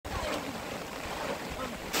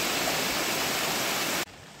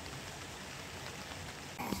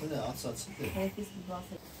بده آسات بده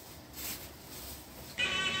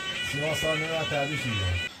سیما سالمه و تبریش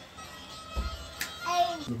میگم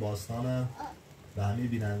باستان به همه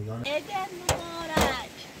بینندگان عید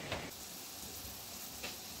مبارک.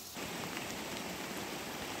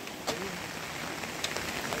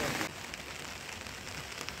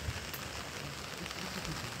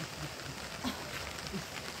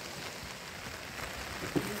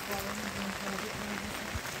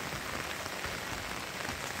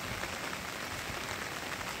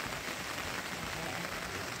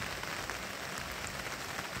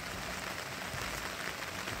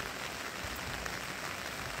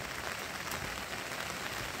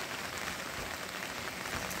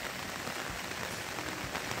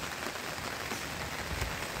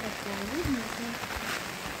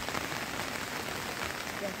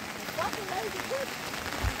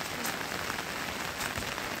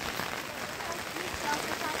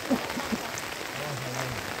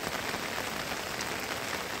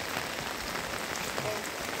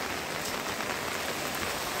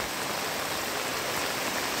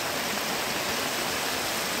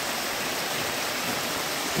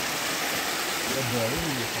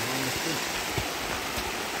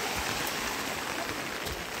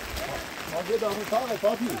 یه دامه تاقه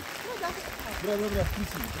پاپی برا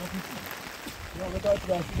پیسی یا بتا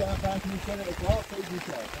پراستی که هم پنج میشنه اتحاق خیلی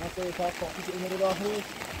بیشتر مثلا اتحاق پاپی که این رو راهش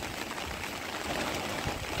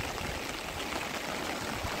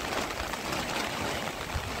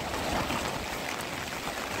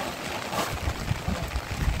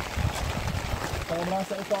کاملا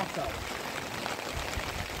سر اتحاق سر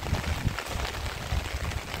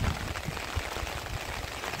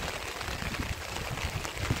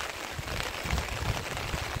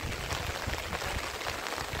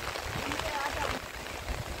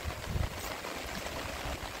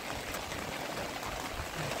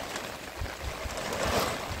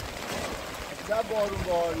بارون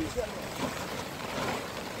باری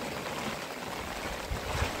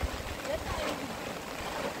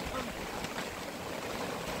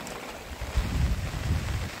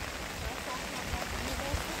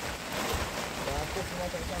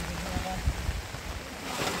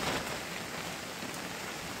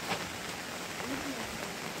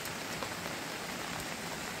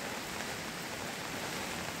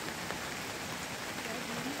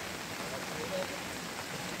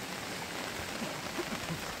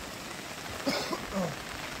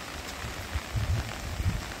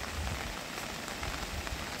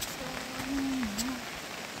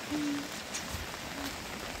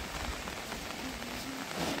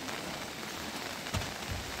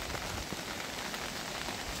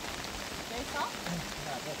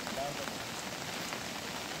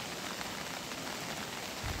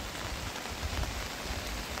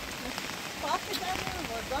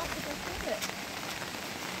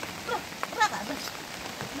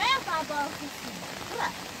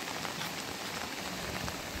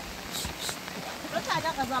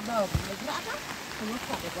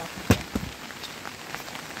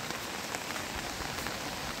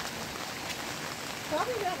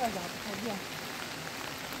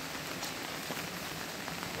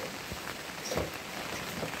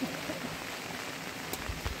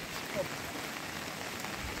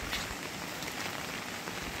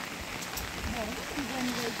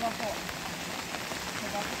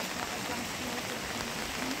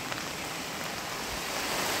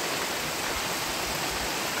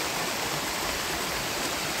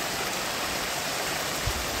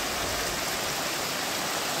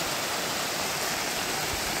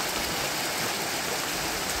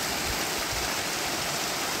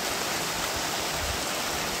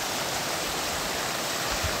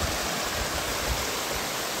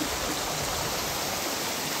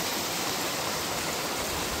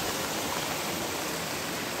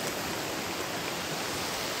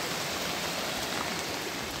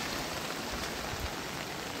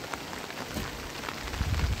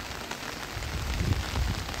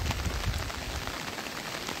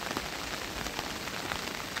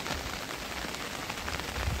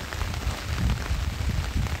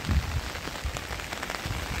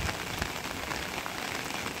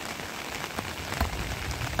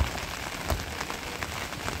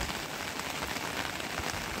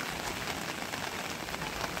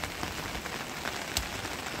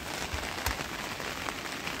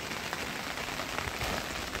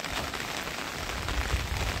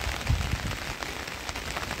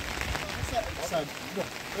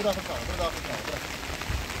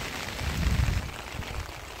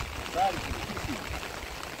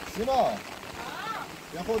سیما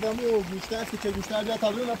یا خودمو گوشته است که گوشته بیا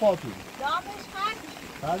تا بریم پاتو دامش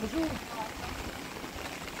خرد بشو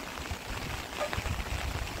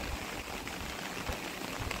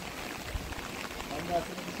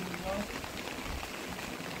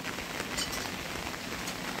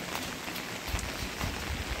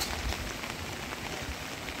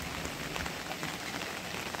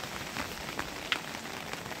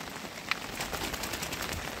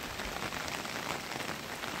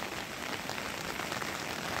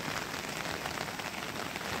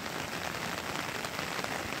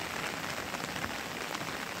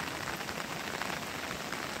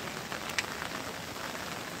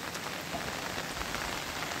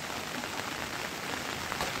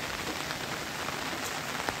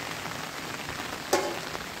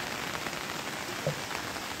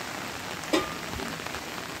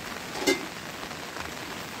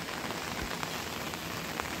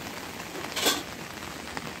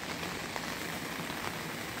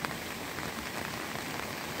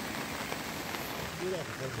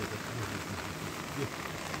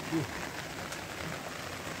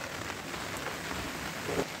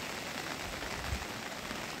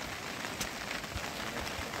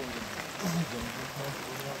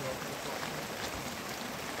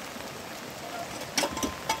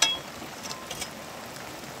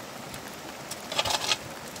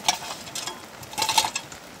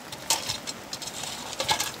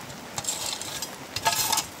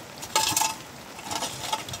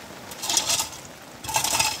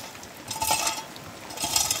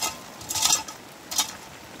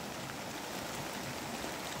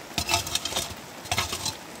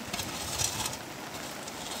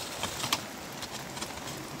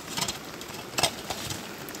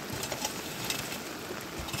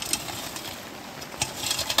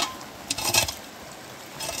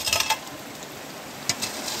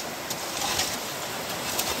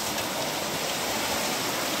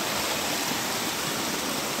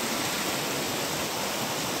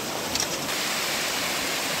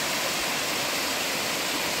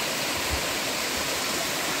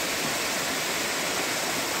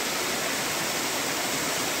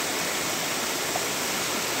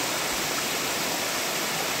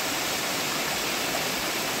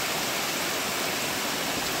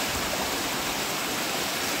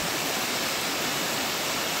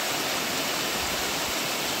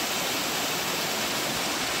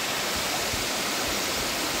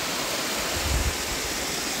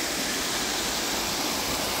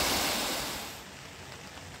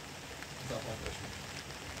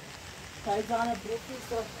Kayzana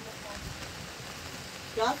bırakıyoruz da.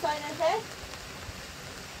 Can say nefes.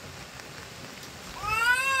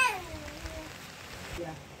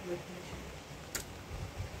 Ya,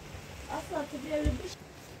 asla tabii öyle bir şey.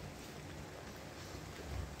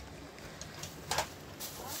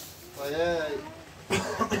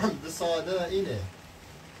 ساده اینه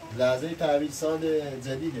لحظه تحویل سال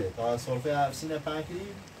جدیده تا سرفه هفسین پنج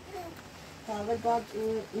کریم Kahve bak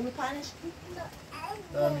unu paylaştık.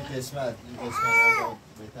 دارم این قسمت از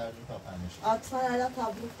بهتر دو تا پنج Atsan hala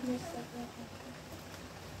tablo kurmuşsak.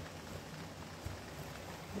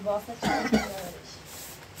 Bir bahset çağırıyorlar.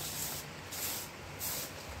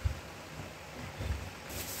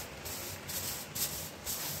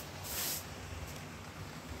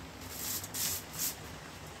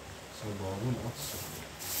 صابون أصلا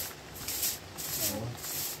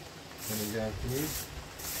نجاتي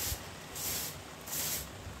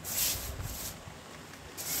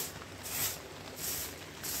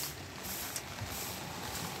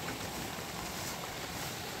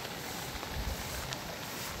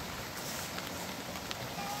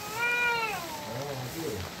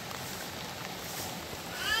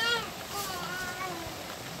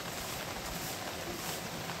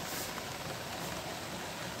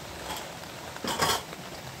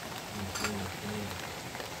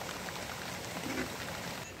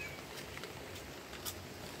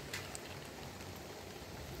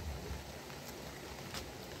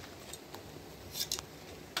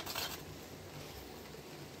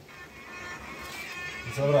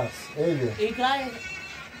Sabras, Eyle. İkrar.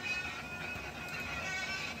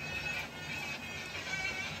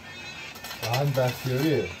 Bahan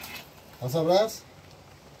bakteri. Sabras?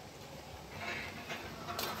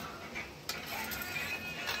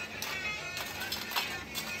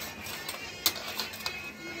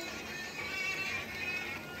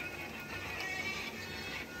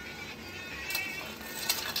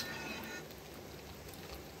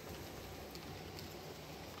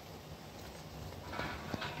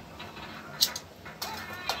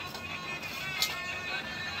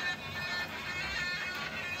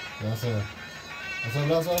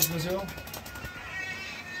 Sabras was monsieur?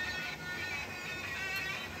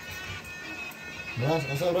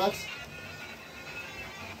 Sabras? Sabras.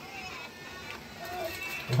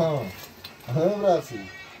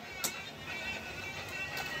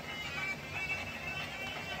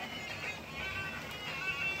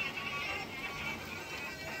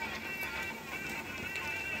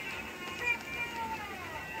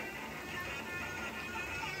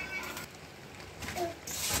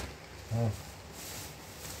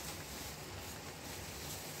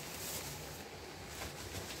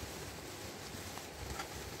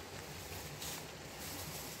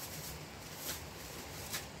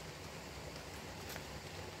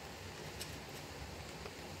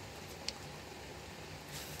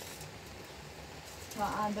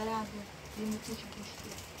 برم دیمی توش پوشتی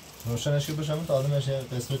روشنش که بشم تازه میشه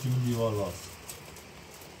قسمتی من دیوار باز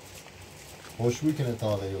خوشبوی کنه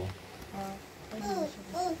تاقه یو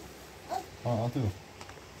تو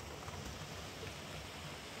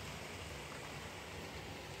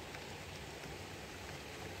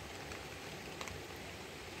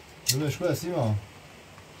نونش کوه سیما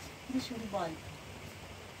نشون بال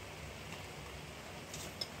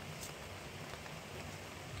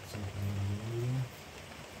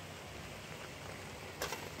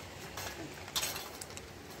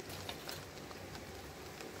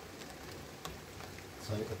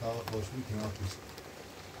سایه اتاق خوشبوی کنه توست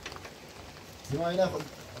سیما اینه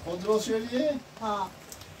خود درست شدیه؟ ها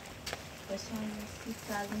قشنگ نیستی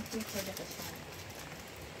سازم توی خیلی قشنگ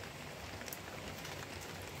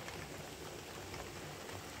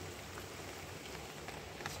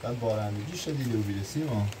قد بارندگی شدیده و بیره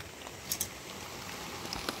سیما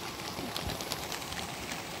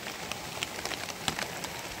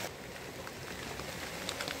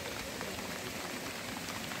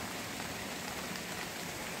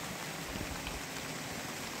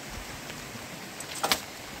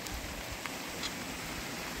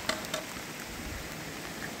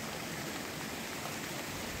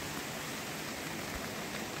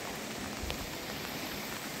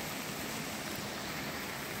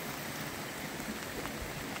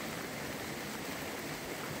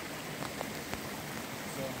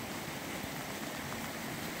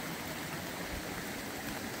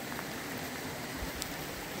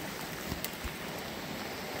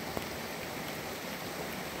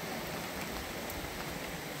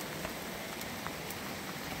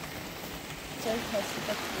چرا کسی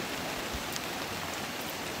بکنی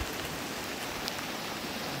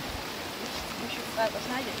میشه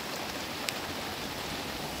فرق نگه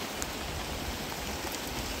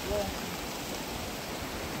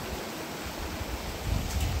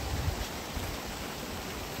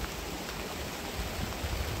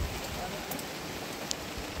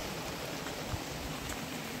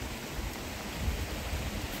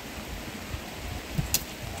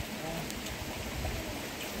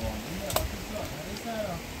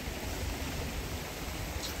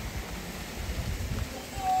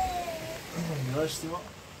داشتیم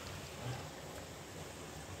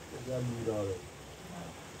بگم میداره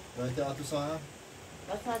باید تو ساهم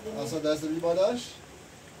اصلا دست بی بالاش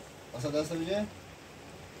اصلا دست بیه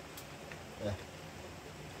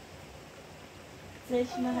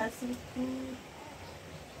زشمه هستی تو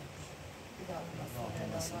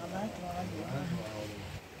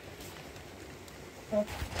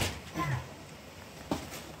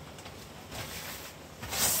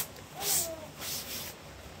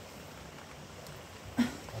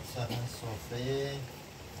صفحه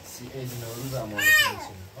عید نوروز هم معرفی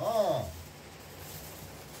می‌کنیم.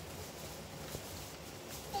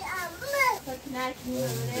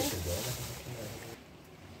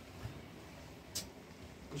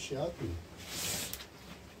 Puxado.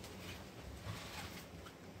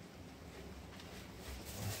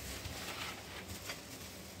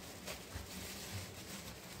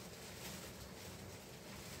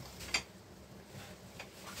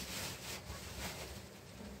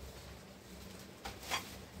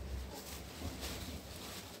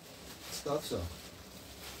 Stop só.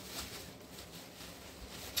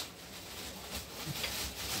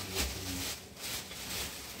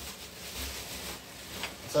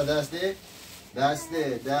 Só desce, desce.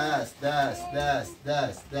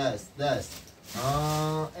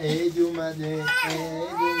 Eid اومده.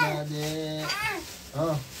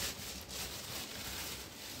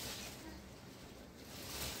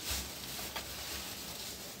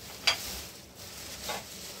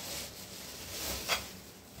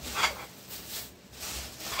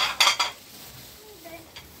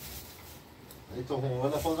 تو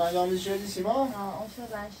هم خود انجام میدی شدی سیما؟ اون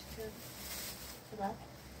شو رنج شد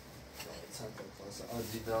چند تا خلاص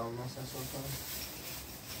عادی دارم مثلا سلطان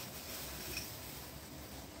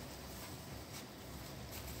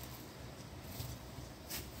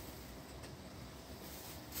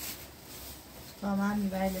با من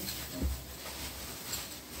میبرده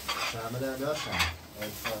شمه در داشتم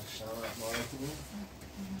شمه مارتی بود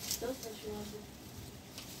دوستشون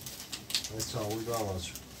بود چاوی با آواز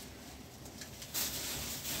شد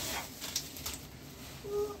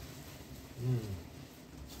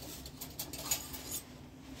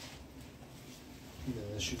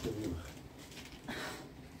نه شیفت بیو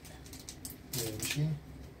میشین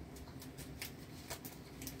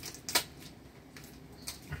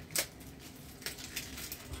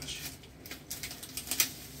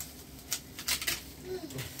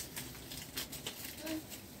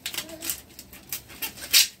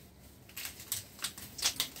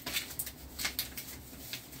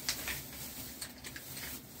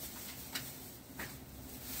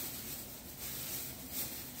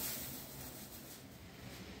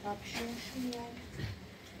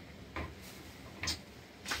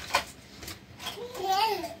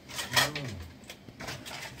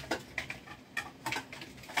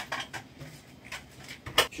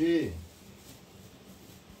چی؟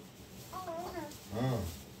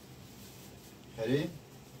 خری؟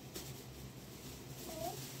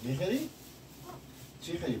 میخری؟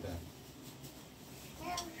 چی خری پس؟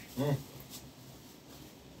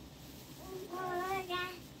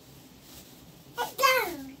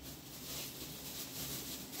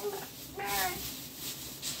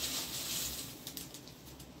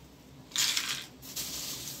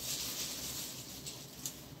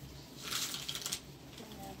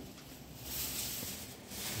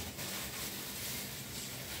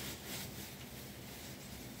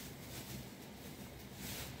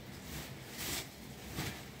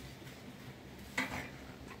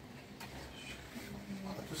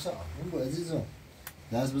 اون با عزیزم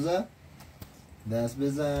دست بزن دست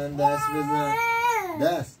بزن دست بزن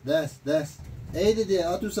دست دست دست ای دیدی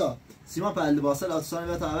آتوسا سیما پل لباسه آتوسا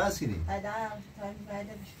رو تا عوض کنی ادام تایم بعد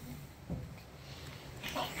بشم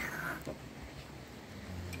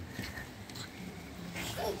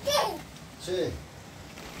چه؟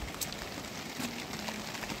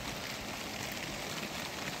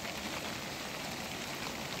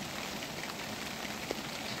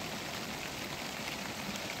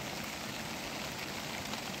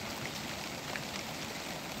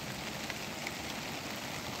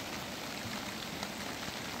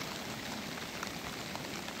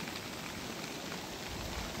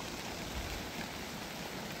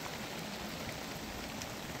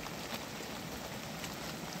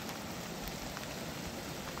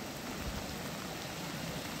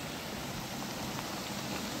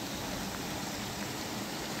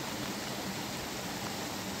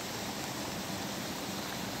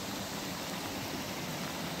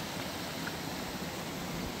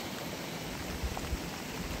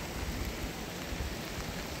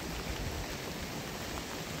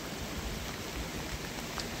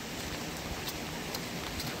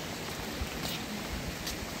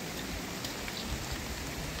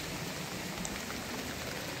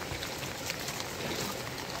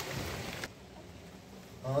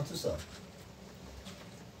 آتوسا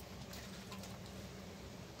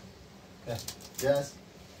جاس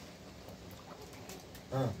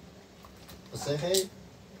قصه خیلی؟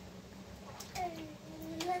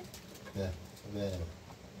 نه نه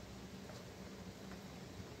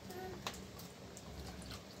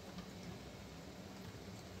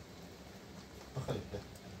بخوری بده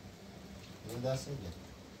این دست میگه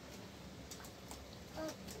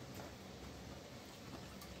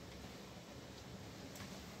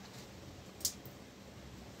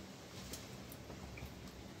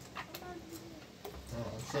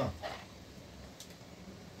So.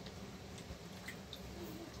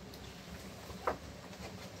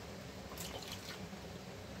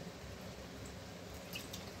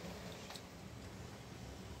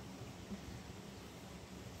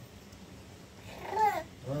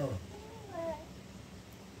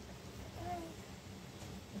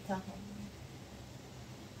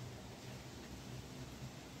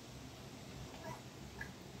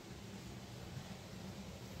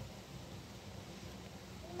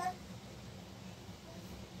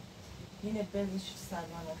 اینه بزنش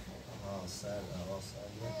سلمان خیلی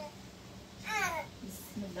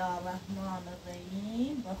بسم الله الرحمن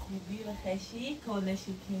الرحیم با خوبی و خشی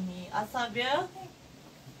کلشی کنی اصابیا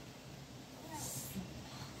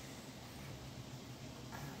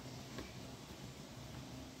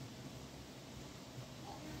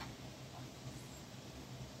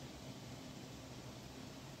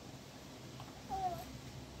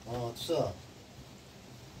تو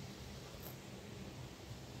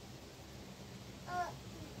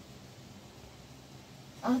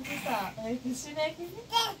آتوسا پیشی نکنی؟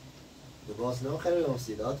 لباس نو خیلی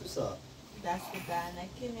نمسید آتوسا دست در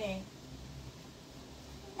نکنی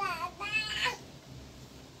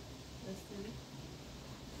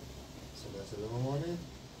دست به مامانه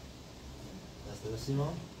دست به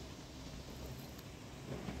سیما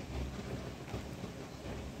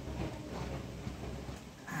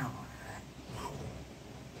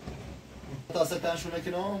تاستن شونه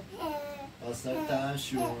کنم تاستن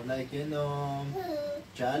شونه کنم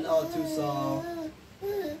چل آتوسا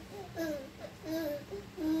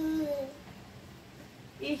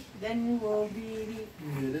ایه دنی و بیری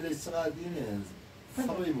میره لیست قدیمه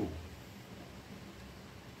صبایی بود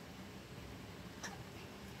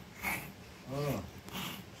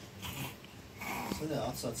سنه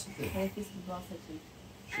آتوسا چیده هرکیس لباسه چی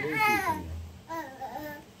چه فکر کنیم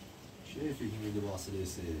چه فکر می لباس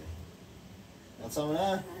لیسته آتوسا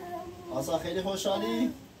منه آتوسا خیلی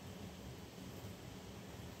خوشحالی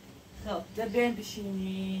خب بیاین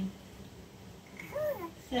بشینین.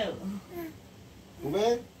 خب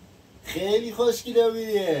خوبه؟ خیلی خوشگله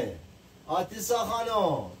بیدیه آتیسا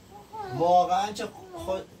خانم واقعا چه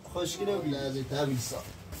خوشگله بیدیه از این تبیسا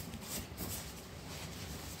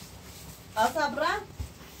صبره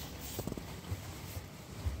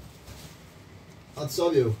آتیسا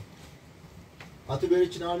بیرو آتو بری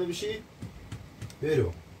کنار نبشی؟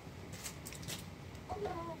 برو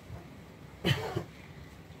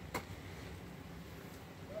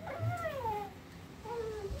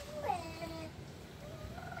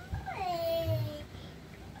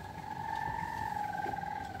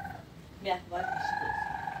بیا باید بشید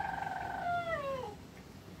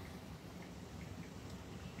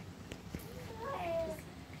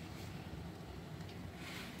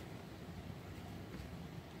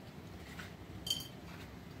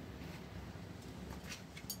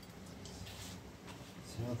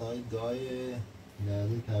سیما تا این دعای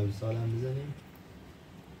لحظه تبریسال هم بزنیم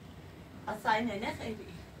اصلا اینه نه خیلی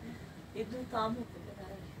یه دو تامو بده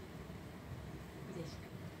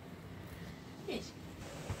بیش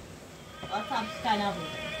آسام سکنا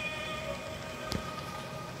بود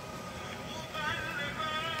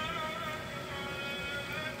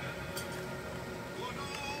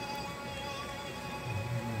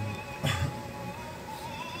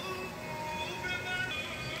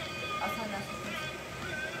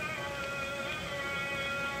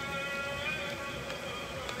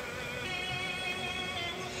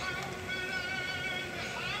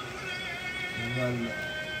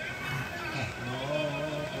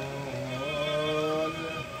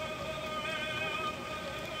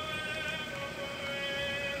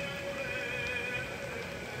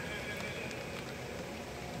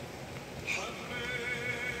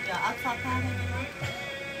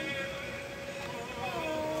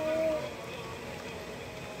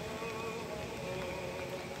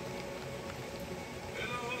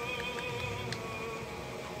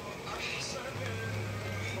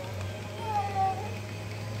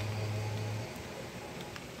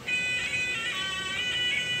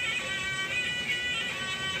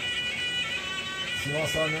سیما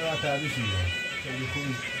سال نو تبریش میگه خیلی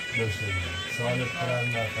خوبی داشته بودیم سال پرند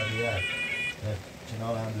موفقیت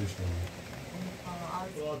کنار هم داشته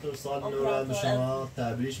بودیم سال نو رو به شما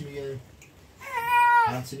تبریش میگیم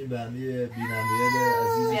همچنین به همه بیننده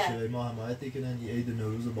عزیز شبه ما حمایت کنن یه عید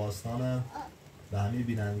نوروز باستانه به همه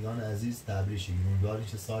بینندگان عزیز تبریش میگیم امیدواریم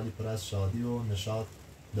که سالی پر از شادی و نشاط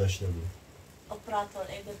داشته بود اپراتور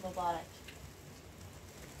عید مبارک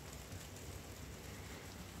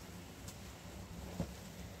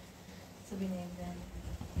ببینیم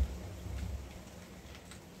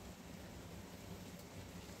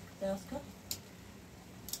درست کن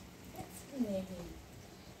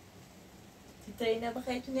تیتایی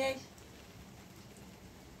نبخوای تو نیش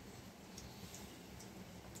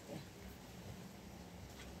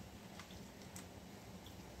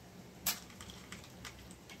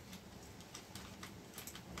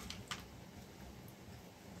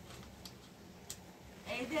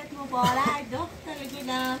عیدت مبارک دختر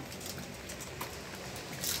گلم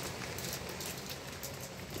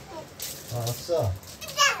آسا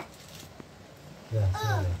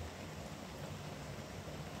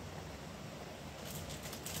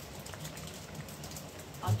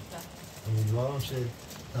امیدوارم که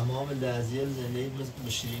تمام لحظیل زندگی به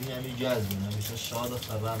شیرینی همی جذبون همیشه شاد و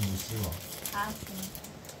خرم دوستی ما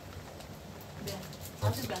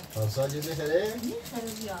پارسال جزه خره؟ میخره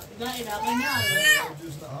زیاد اینا علاقه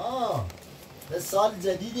ناره آه به سال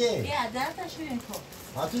جدیده بیا در تشویه کن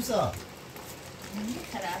آتوسا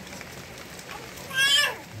میخره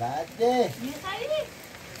بده میخری؟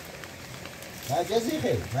 نه جزی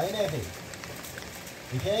خیلی من اینه خیلی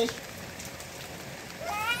میخیش؟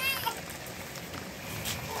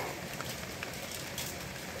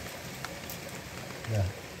 نه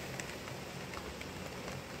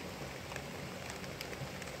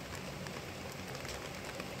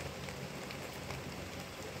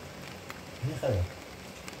میخره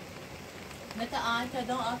متى آهنگ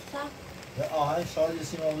کدام آفتا؟ به آهنگ شاد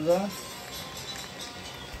سیما بزن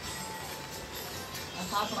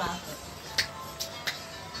اصاب رفت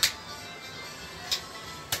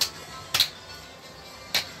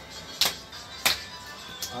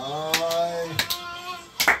آی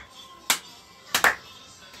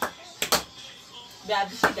بیا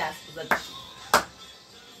بشی دست بزن بشی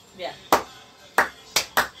بیا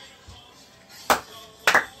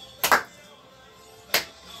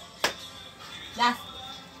دست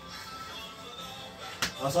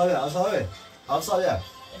آسابه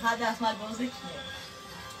میخواد دست مال بازی کنه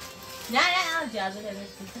نه اجازه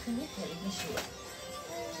نمیشه خیلی خیلی میشوره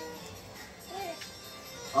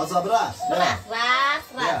Azab ras.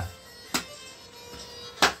 Ras.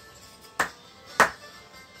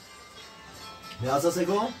 Miasa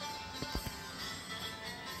segundo?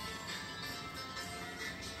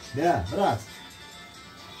 Ras.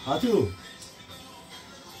 Atu.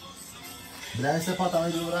 Berani sepat kami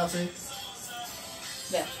dulu ras sih.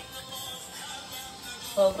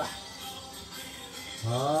 Sobra.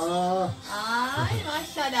 Ay,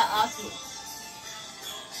 maşallah Atu.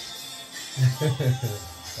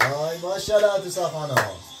 Ay maşallah Atu safana.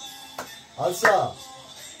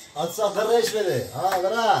 Atsa قرش بده.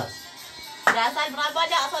 براس. Dasar berapa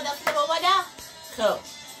dah? Asal dah berapa dah? Kau.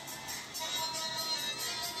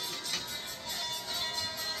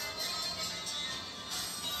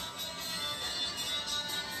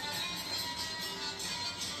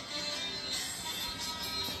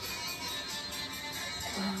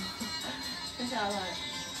 InsyaAllah.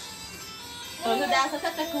 Oh, tu dah asal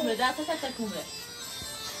tak kumle,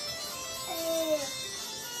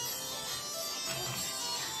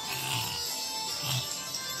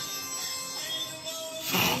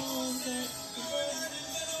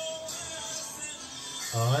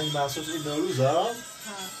 این مخصوص این نوروز ها؟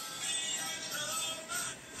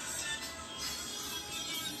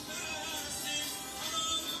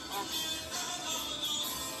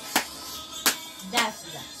 دست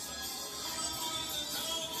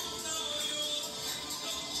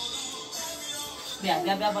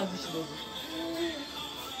بیا باید گوشی بگو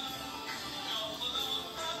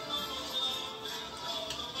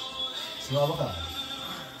سیما بخواه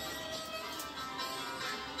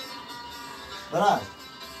براز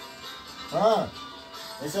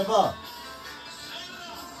ایسفا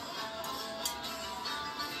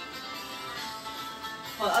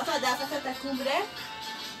آتا دست تکون بره؟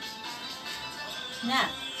 نه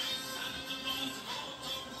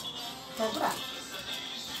برا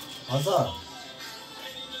آزار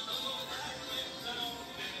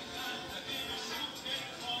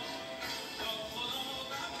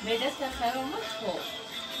به دست خرامت خب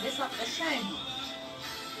به ساق قشنگی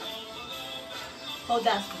خب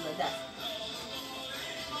دست بزن دست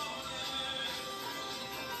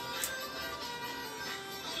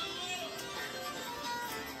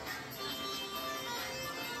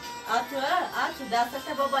آتو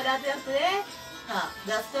دستت با بالا بیافته ها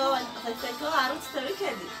دستو فکر عروس تری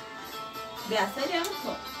کردی بیاسری هم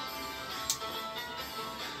کن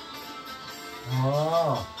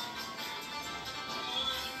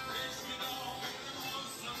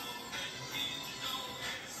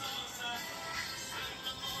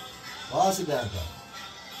باسی برکن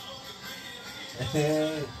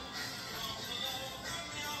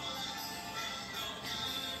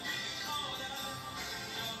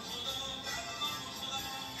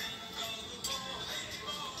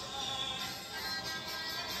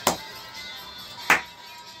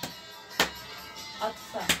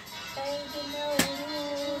Aksa. Eid Norouz.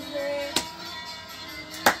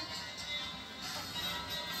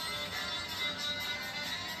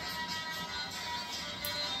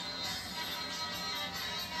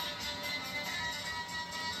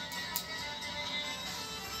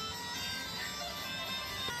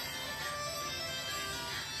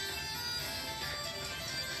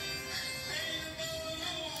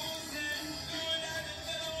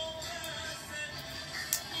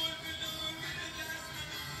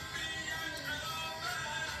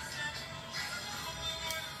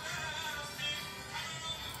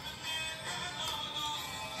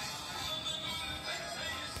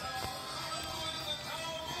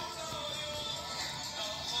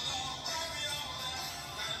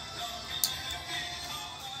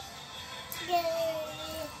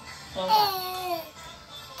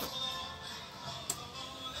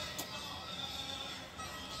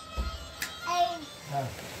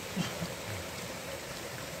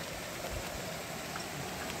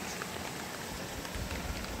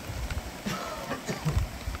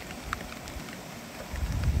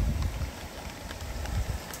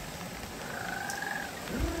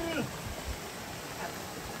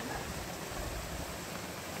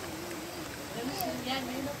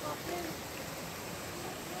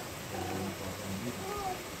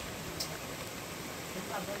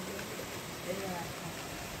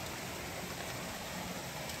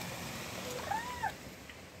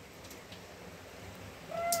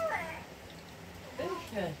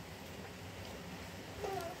 Okay.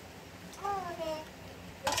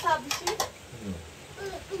 What's up, Bishi?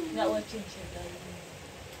 Not watching shit, though.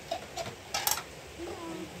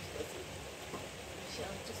 She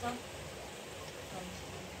up to some?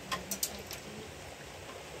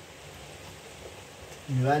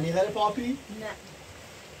 میبنی غیر پاپی؟ نه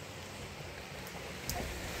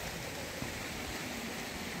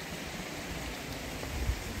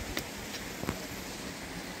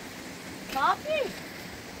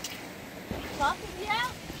Papi بیا.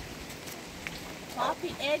 Papi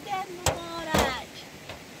عید مبارک.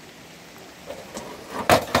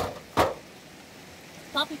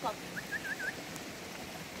 Papi papi.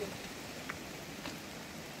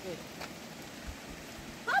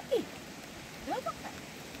 Papi. Gel bakalım.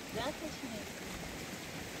 Gel peşine.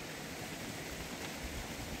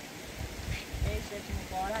 عید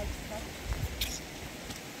مبارک.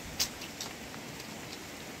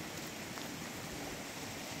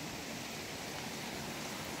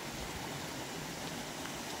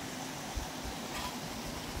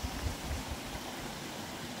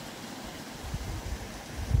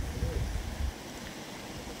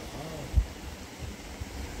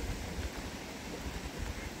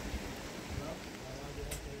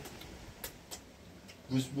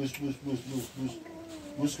 Bus.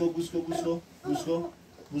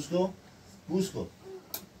 Busco.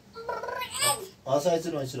 Asa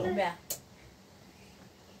içine. بیا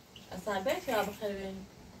اصلا بیا که آب خیلی بریم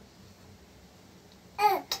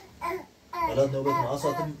حالا نوبت ما asa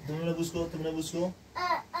تمونه بوسکو.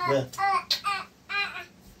 به.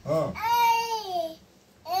 ها.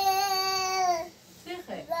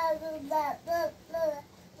 بخیر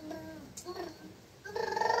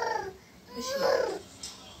بشین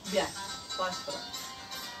بیا باش برم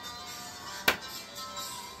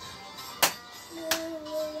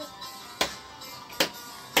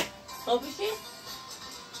خب بشین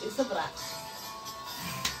ایسا برم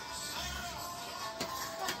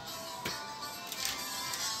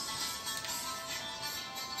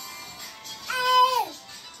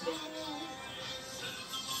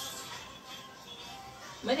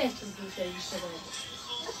من jeszcze duszę jeszcze będzie.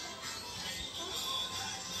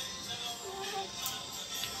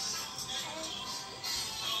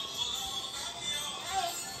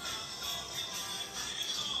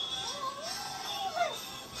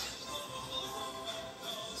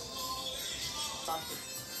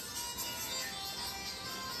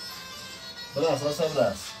 Bras, rasa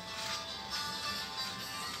bras.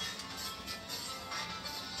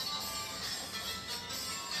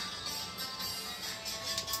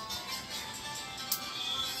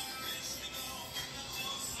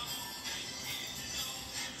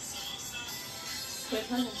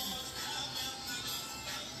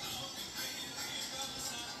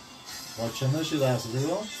 Açını şey dersi değil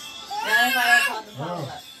mi? Ne var efendim?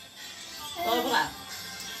 Dobra.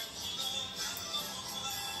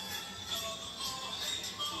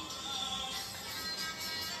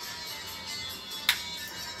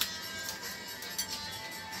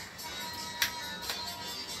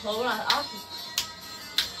 Dobra, at.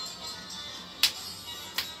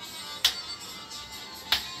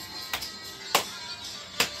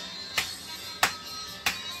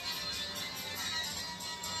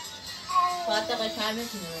 Fatih kaçar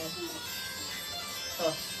mısın?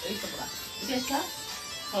 Oh, iyi sabra. Geçti?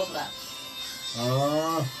 Sabra.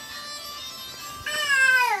 Aa.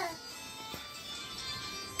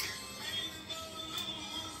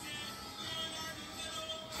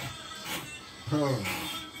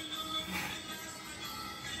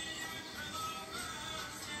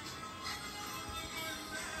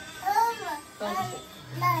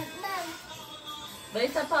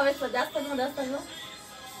 Vem só para ver se dá para não dá para não.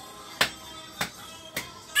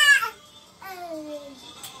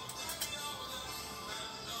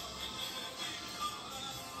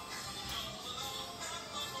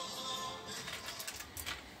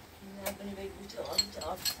 Beni bekliyor,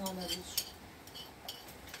 alacağım sonra bir.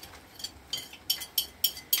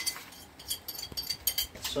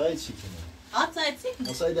 Çay içeyim. At açık mı?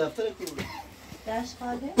 Masayı deftere kurdu. Ders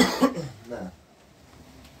hadi. Ne?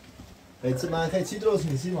 Peki من خیلی چی درست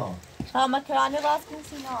می‌کنی ما؟ ها مکرونه راست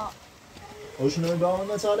می‌کنی ها. خوشونو به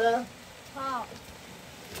اون نچاله؟ ها.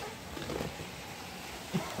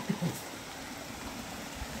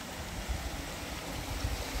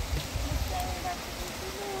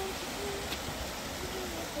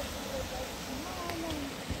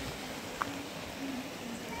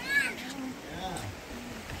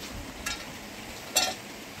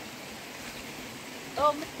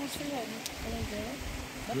 Oh, met koesten.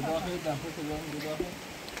 دو داخل دفعه کجا دو داخل؟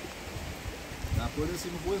 دفعه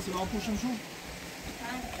سیم خوبه سیم پوشم شو؟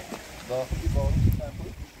 داخلی با اون دفعه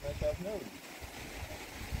پوشم نکرد نبود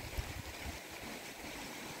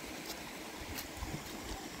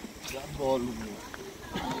جمع بالو بود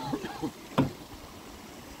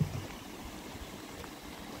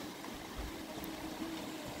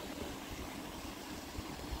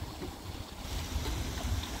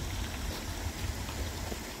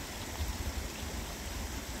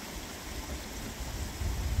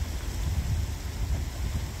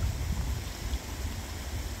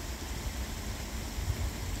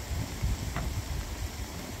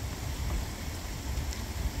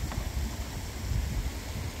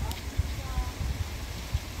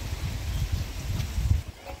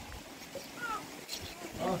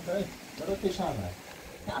پیشمه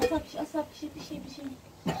اصلا پیشی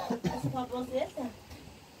اصلا بازیه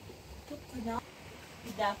تو کنا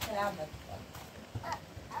بیدر کرم بکنم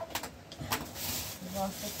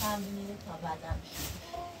واسه تمرینی تا بعدم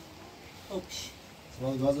خوبش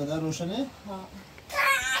سوال گاز بده روشنه؟ ها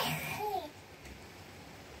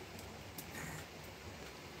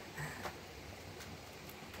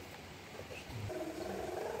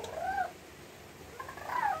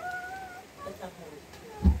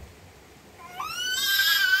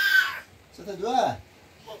سته دوه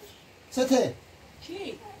سته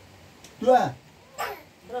چی؟ دوه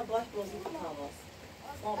برا باش بازی کن آواز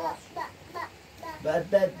ما باش بد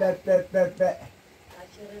بچه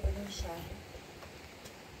رو بدون شهر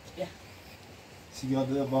بیا سیگار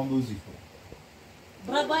بده با هم بازی کن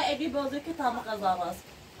برا باید ایدی بازی که تا مقضا باز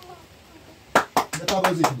بتا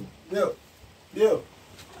بازی کنیم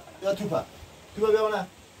بیا توپا بیا نه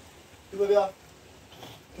بیا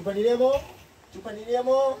توپا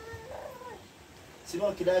نیرمو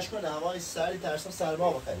سیما کلش کن هوای سری ترسم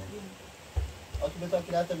سرما بخریم آتو بتا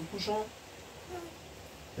کلت رو بکوشم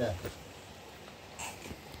نه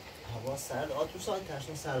هوا سرد آتو سای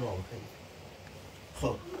ترسم سرما بخریم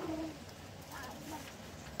خب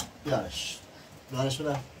بیارش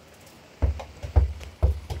بده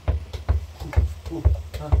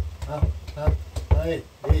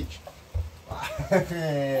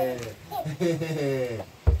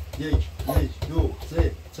یک دو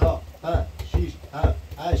سه چهار پنج شیش هفت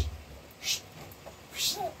هشت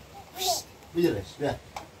بیارش بیا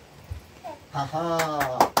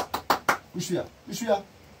هاها گوش بیا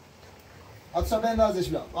حتی بندازش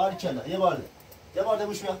بیا باری کنه یه بار ده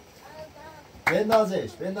گوش بیا بندازش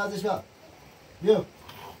بیا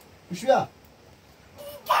گوش بیا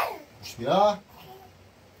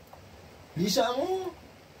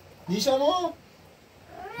نیشمو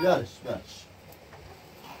بیارش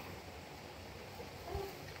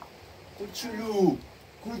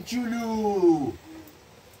کوچولو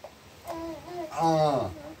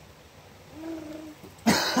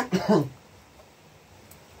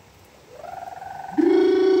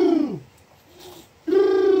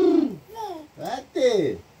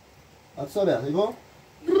بده حتی بیا نگاه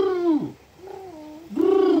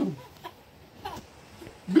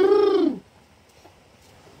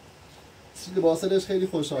لباسش خیلی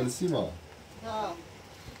خوشحال سیما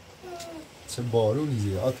چه بارونی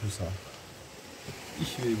زیر آتوسا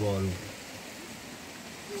ایشوی بارون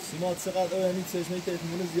سیما چقدر یعنی چشمه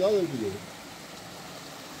تکمونه زیاده دیگه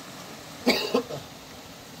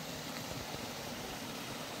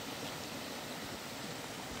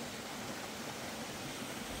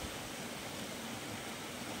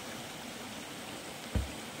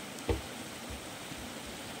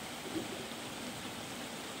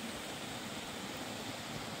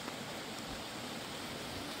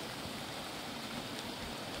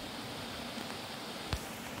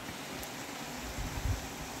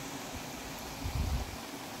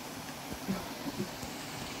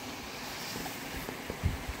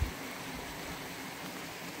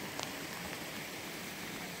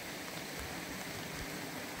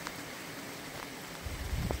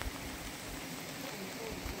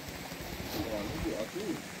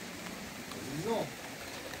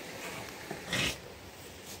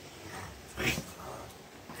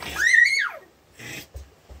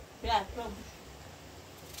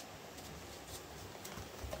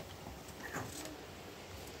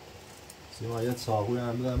سیما یه چاقوی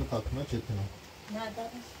هم بدم تاکنه چتونه نه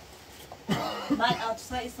دارش من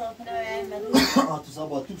آتوسا ایسا کنه و آتوسا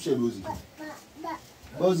با توب شه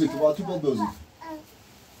بازی کن با توب بازی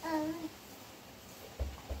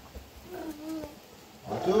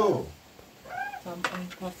آتو tam on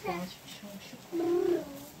patlamış bir şey olmuş.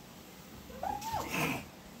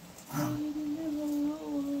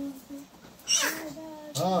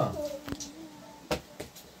 Ha.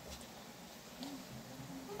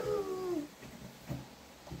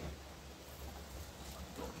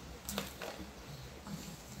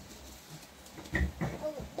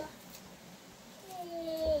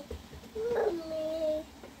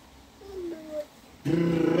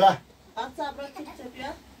 Hatta bırakıp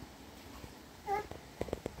yapıyor.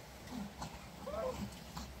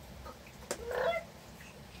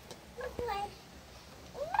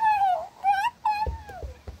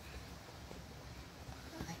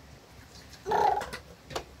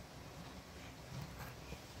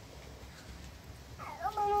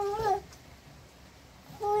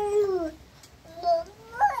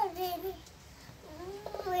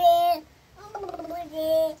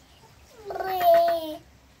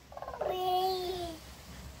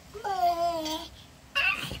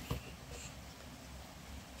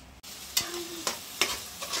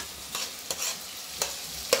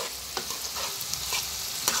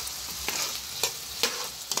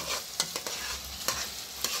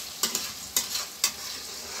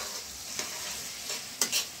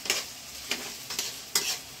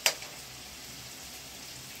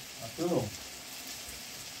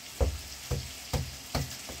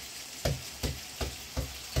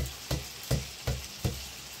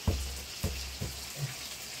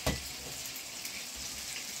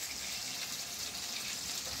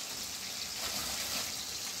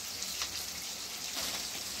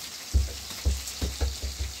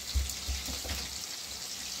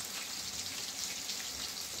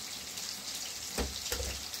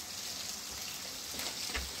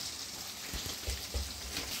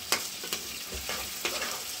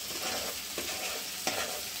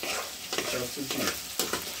 Nasıl ki?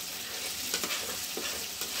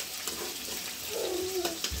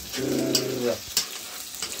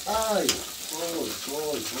 Ay.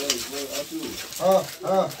 Oy, atıyor.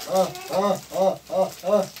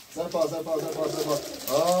 Zarpa.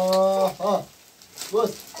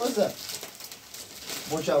 Bus.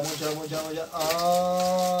 Moça.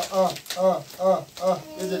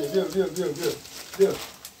 Diyor.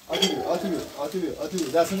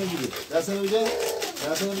 Atıyor. Dersine gidiyor.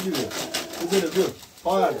 Güzel diyor.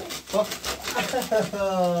 Bağırdı. Bak.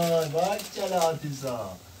 Vay çele atisa.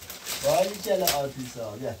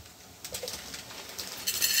 Gel.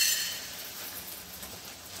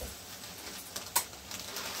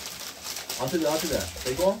 Atıyor.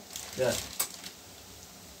 Take on.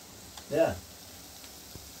 Gel.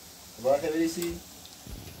 Bak birisi.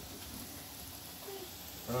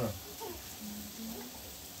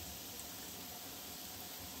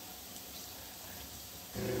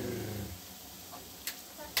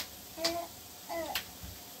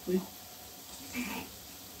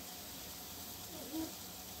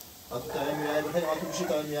 Atı tane mülayim bakayım. Atı bir şey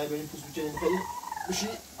tane mülayim benim pus bütçenin bakayım. Bir şey.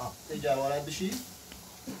 Tecavürat bir şey.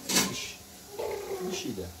 Bir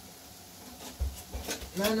şey de.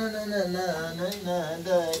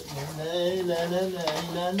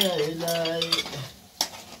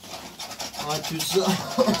 Atıyorsa.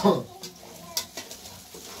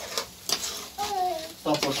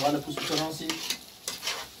 Stop for trying to pus bütçenin ansi.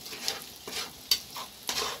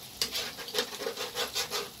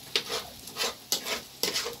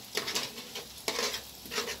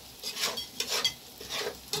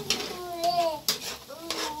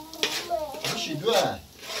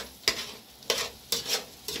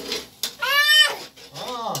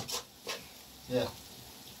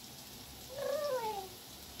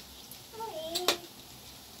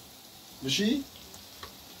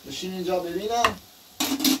 بشین اینجا ببینم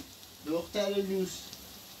دختر لوس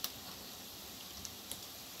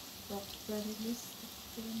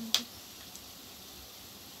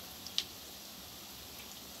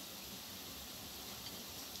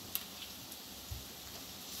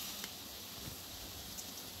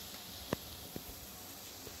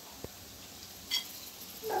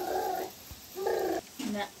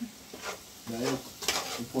نه نه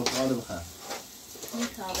این پرتقال بخر این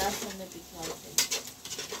کابه اصلا بیکار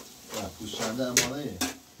نه پوشنده امانه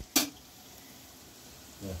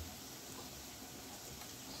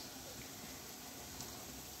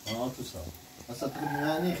تو سال اصلا تو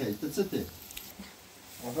میانی خیلی تسته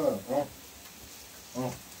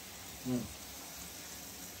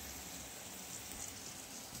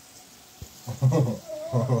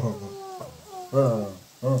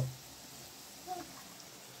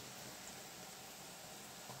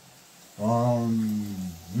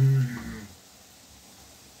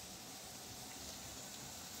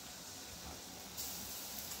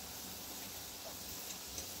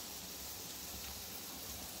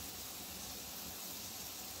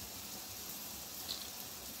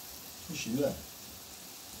شیوه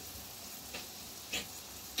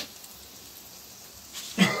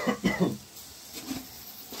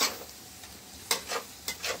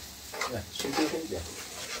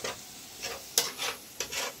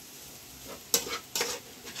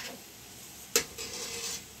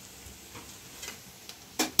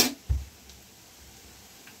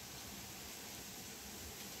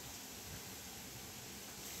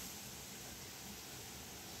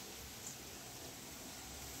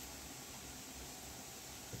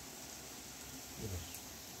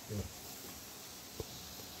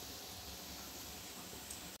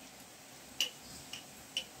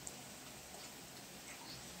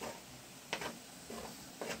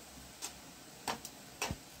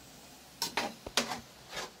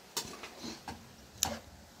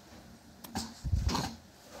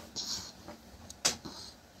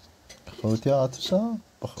خوتي عطشة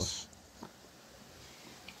بخش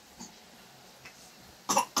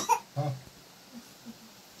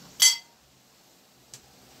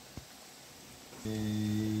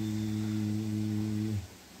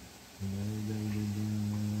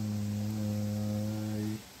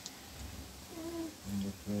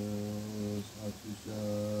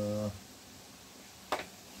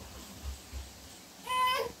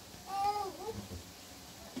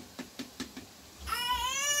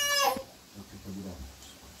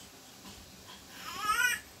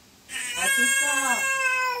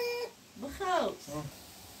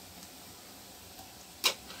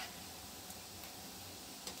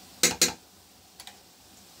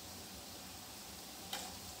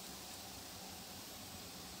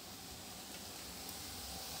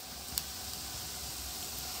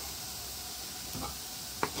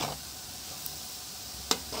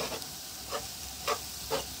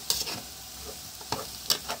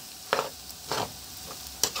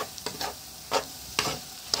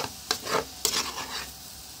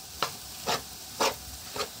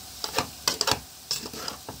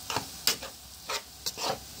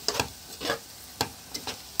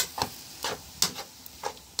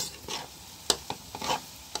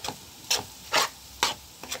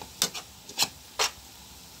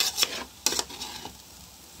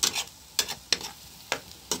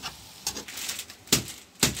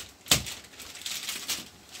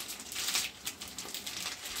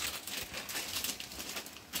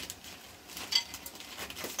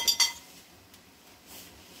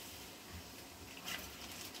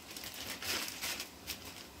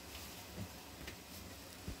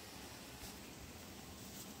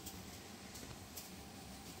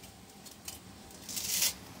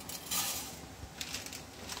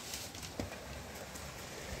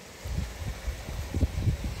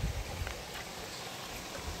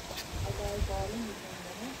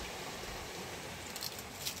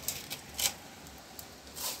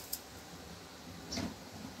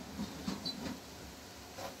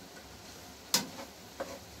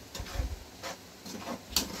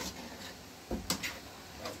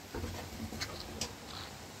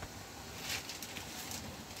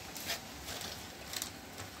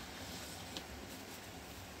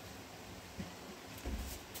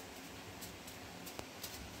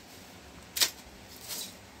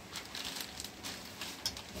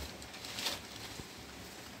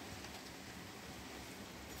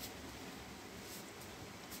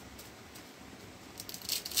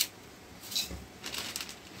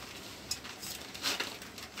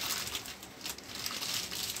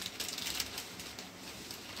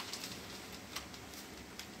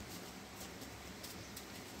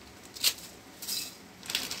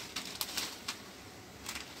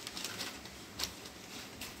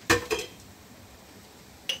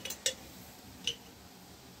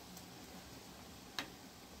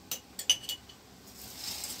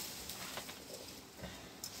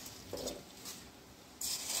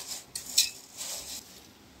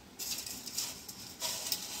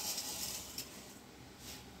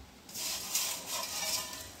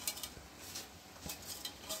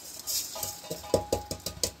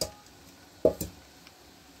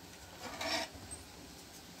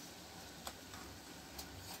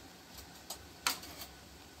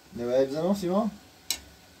نوعی بزنم سیما؟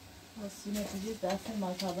 سیما تجید دست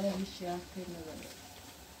مطابه همیشه خیلی نزنه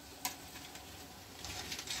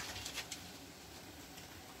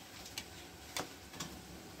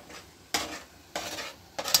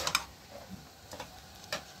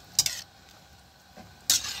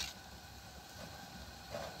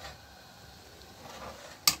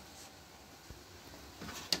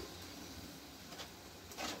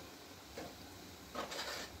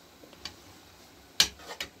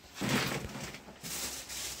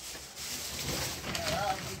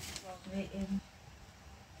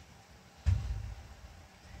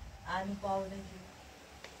I'm following you.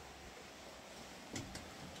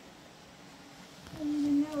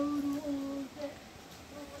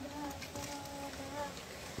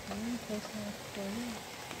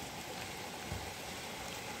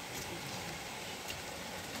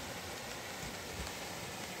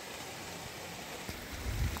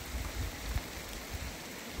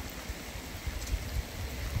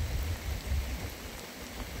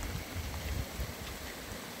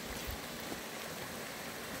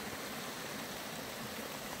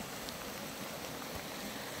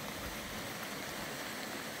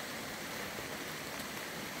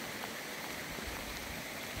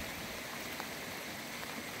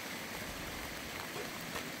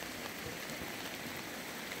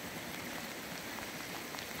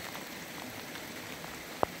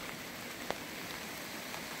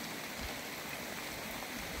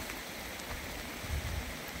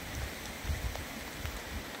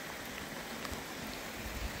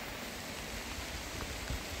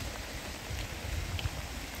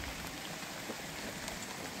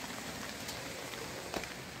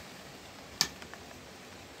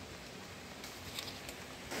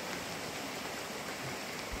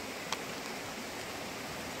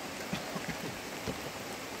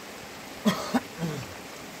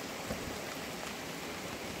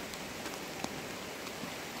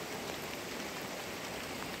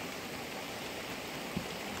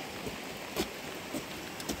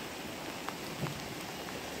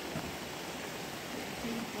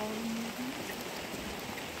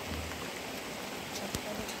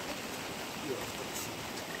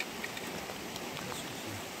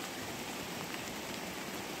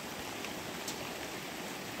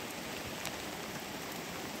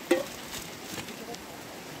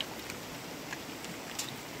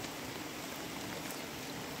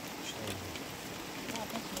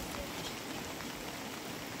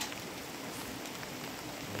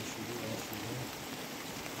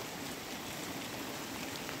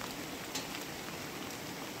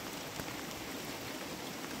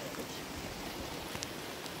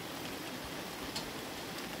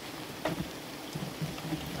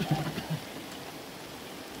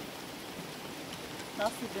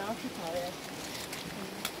 Nasıl can tutar ya?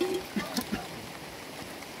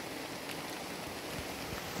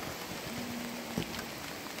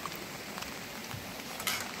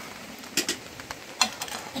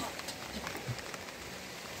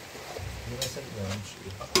 Burası güzelmiş.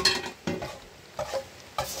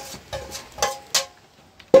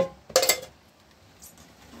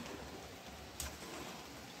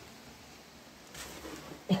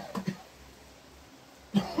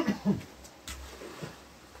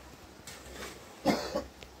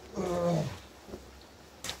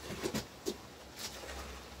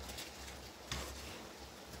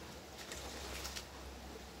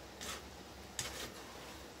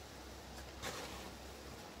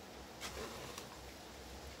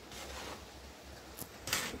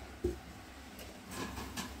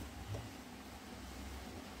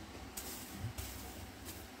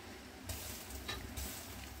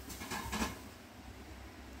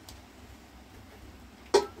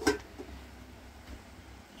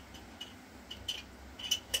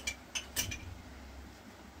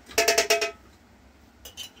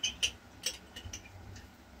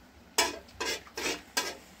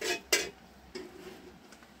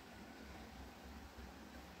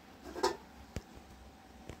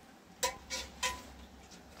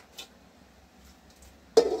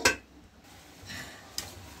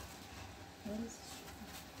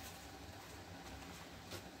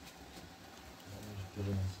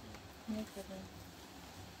 Ne kadar?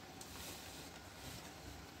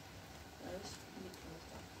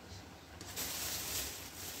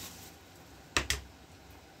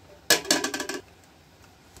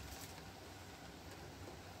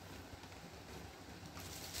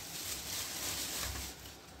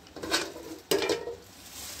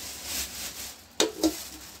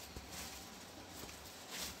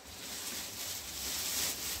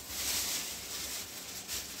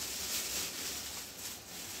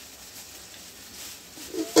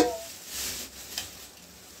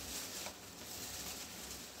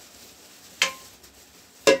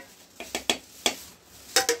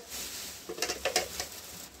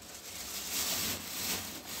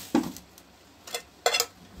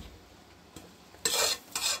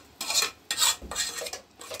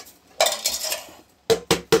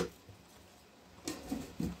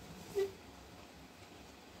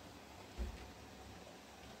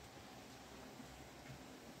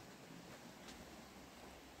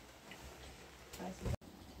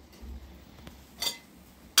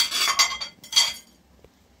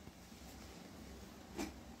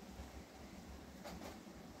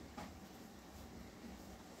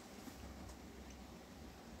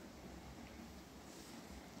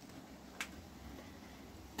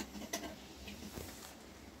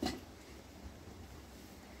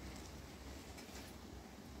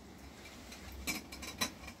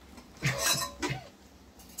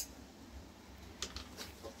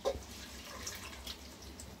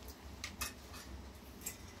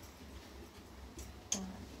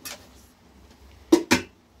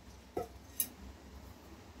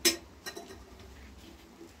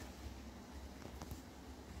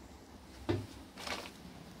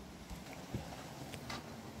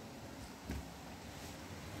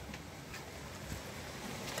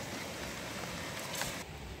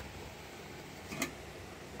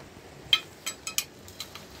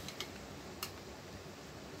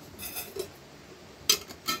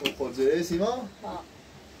 بره سیما؟ ها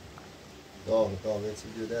داغ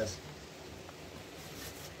چیزی دست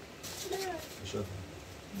شد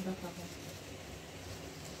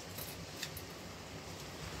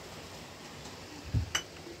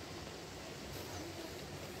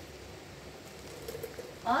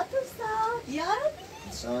آتوسا دیارو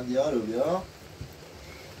بینی؟ سان دیارو بیا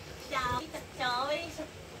شما بریشم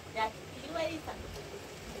یکی بریشم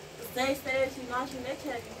دوستای سرشی ماشونه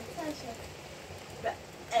چردی میتشه به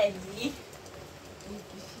علی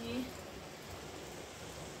میکشی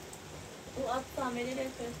او آب ساملی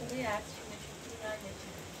رفرسته یرشونه شکلی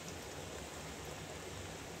نانشون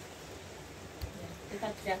دقیقا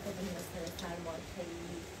جهت بمیستر سرمان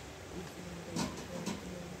خیلی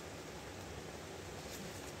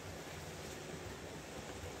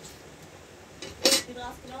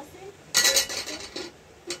Grazie.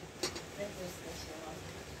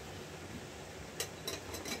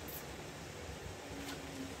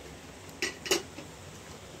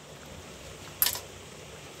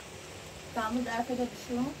 Tamam der kadar bir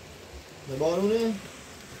şey. Ne barone?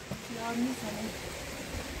 Yardım sana.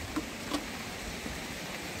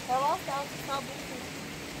 Tamam, tamam.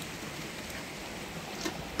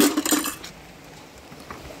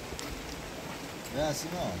 Ne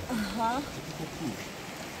Sima? Aha. Çok cool.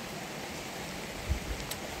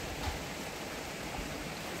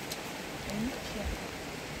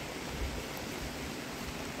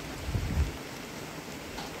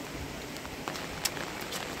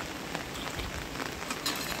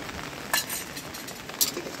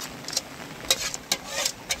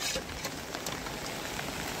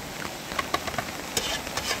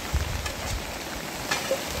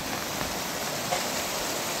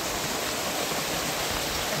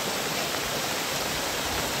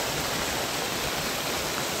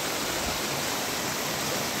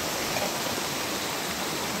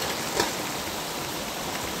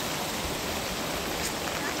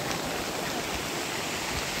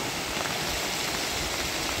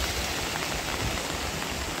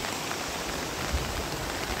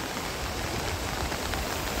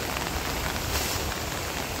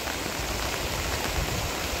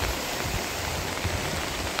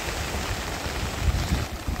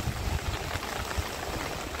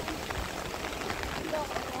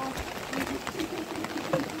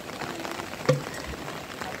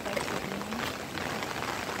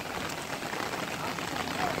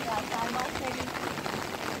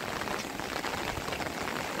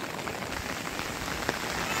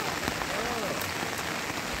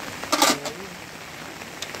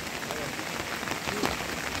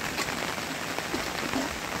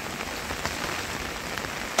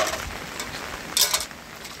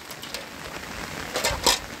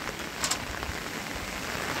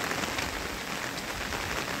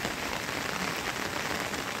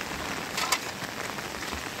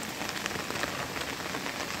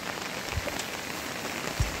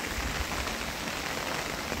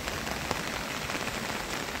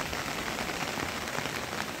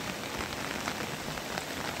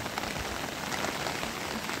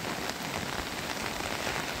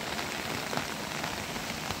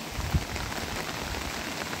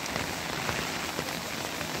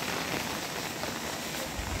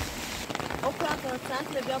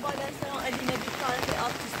 لبیا بالا سرم علی نبی کارت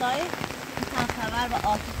آتیسای خبر و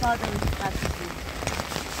آتیسا دارید قصدی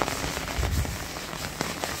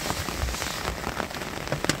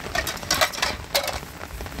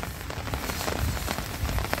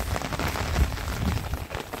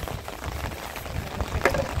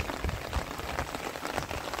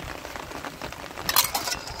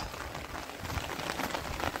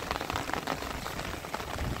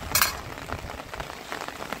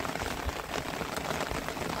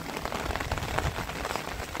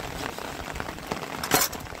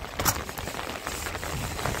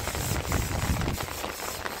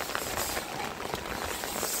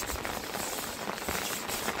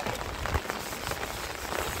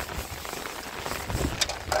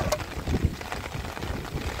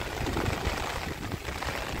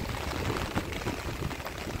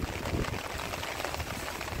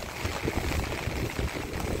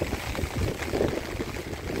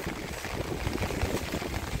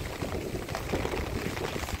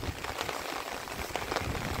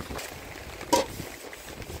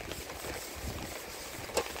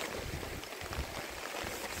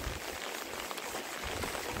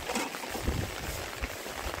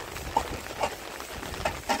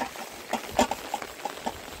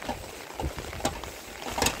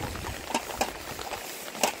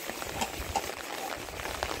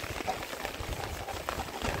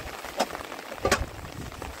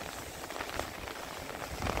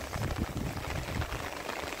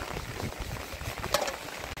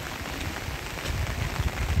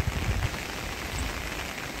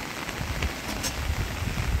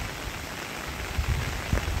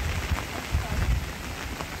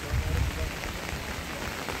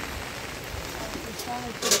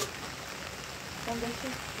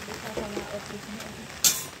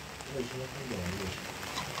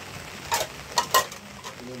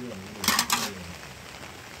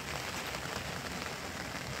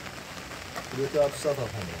Buraya atı sat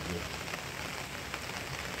atalım.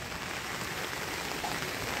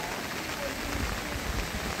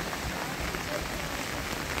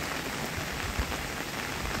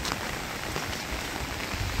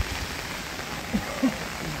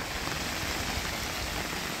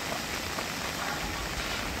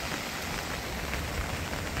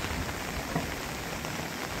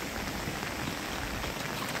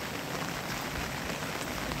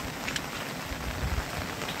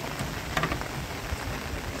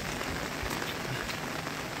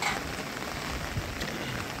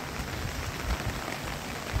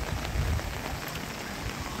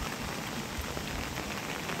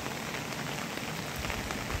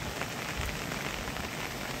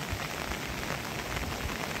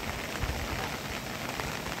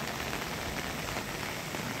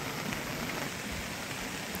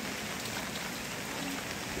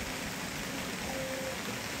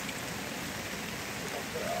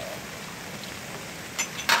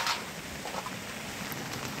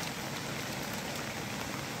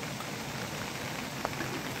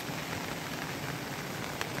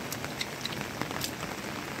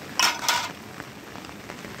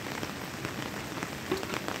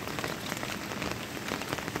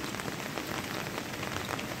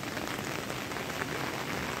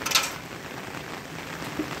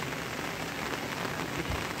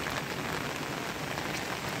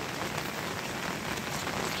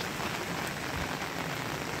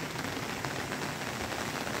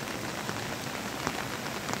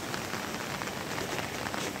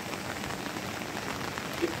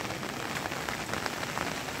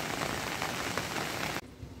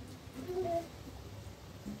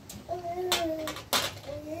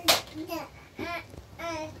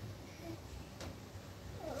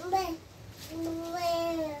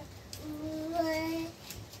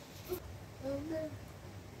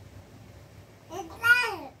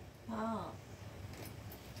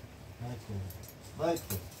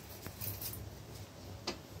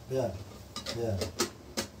 بیا بیا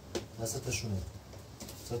ستاشونه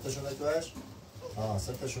ستاشونه باش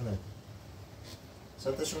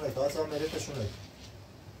ستاشونه کاسا مریتشونه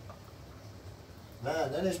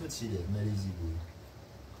نه نشمت شیله مریضی بود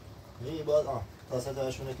این باز تا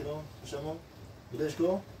ستاشونه کنم شما بیلش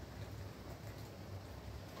کن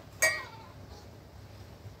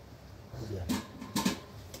بیا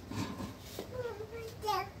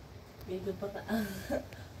بیا بابا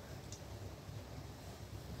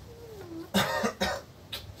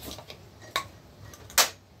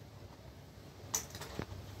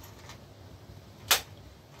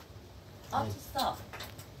Stop.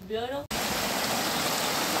 Beautiful.